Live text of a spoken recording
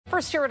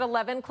First here at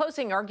 11,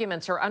 closing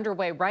arguments are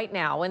underway right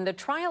now in the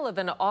trial of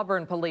an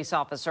Auburn police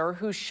officer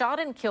who shot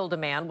and killed a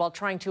man while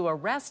trying to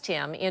arrest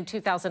him in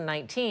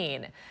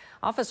 2019.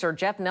 Officer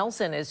Jeff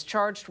Nelson is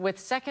charged with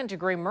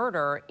second-degree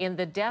murder in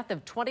the death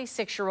of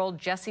 26-year-old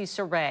Jesse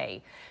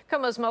Sarey.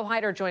 KOMO's Mo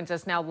Hyder joins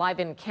us now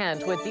live in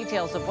Kent with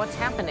details of what's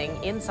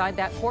happening inside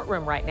that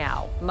courtroom right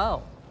now.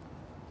 Mo.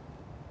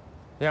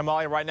 Yeah,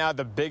 Molly, right now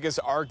the biggest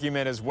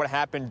argument is what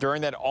happened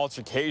during that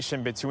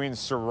altercation between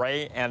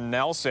Sarey and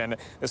Nelson.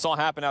 This all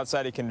happened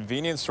outside a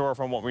convenience store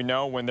from what we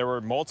know when there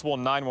were multiple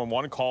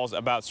 911 calls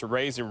about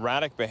Sarey's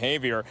erratic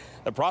behavior.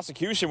 The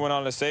prosecution went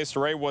on to say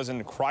Sarey was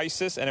in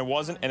crisis and it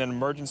wasn't an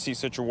emergency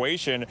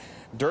situation.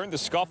 During the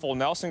scuffle,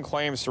 Nelson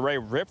claims Sarey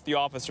ripped the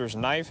officer's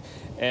knife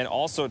and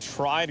also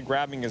tried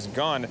grabbing his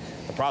gun.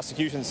 The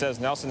prosecution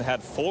says Nelson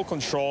had full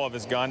control of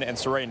his gun and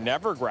Sarey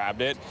never grabbed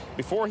it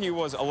before he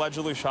was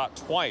allegedly shot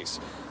twice.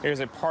 Here's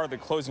a part of the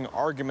closing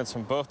arguments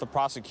from both the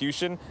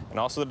prosecution and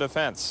also the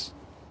defense.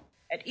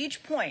 At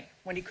each point,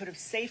 when he could have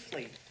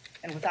safely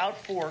and without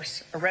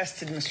force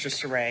arrested Mr.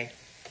 Sarey,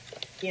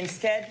 he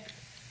instead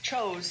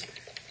chose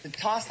to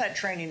toss that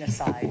training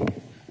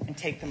aside and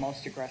take the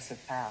most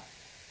aggressive path.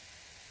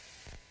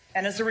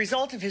 And as a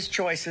result of his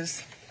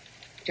choices,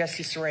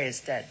 Jesse Sarey is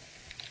dead.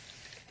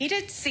 He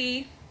did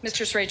see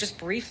Mr. Sarey just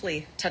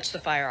briefly touch the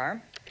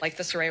firearm, like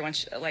the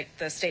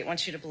state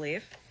wants you to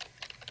believe.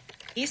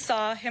 He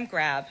saw him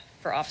grab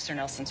for Officer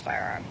Nelson's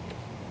firearm.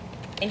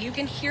 And you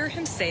can hear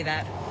him say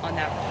that on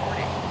that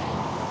recording.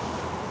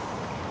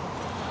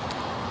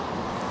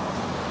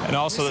 And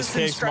also this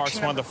case marks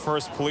one of the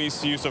first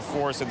police use of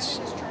force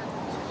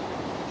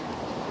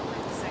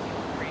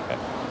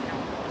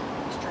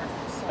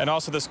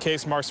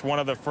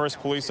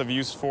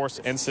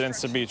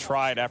incidents to be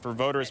tried after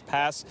voters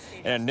passed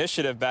an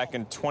initiative back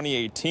in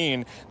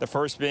 2018, the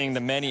first being the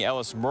Manny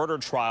Ellis murder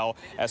trial.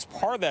 As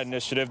part of that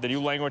initiative, the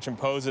new language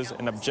imposes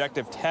an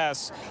objective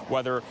test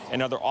whether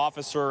another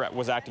officer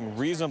was acting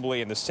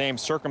reasonably in the same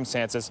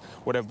circumstances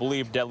would have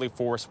believed deadly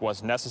force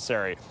was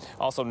necessary.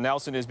 Also,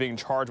 Nelson is being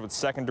charged with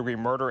second-degree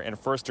murder and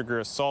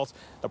first-degree assault.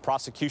 The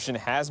prosecution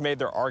has made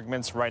their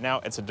arguments. Right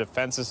now, it's a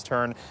defense's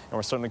turn, and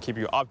we'll certainly keep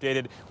you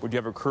updated. We do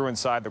have a crew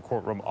inside the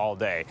courtroom all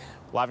day.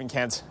 Live in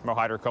Kent, Mo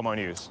Hyder, KOMO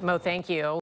News. Mo, thank you.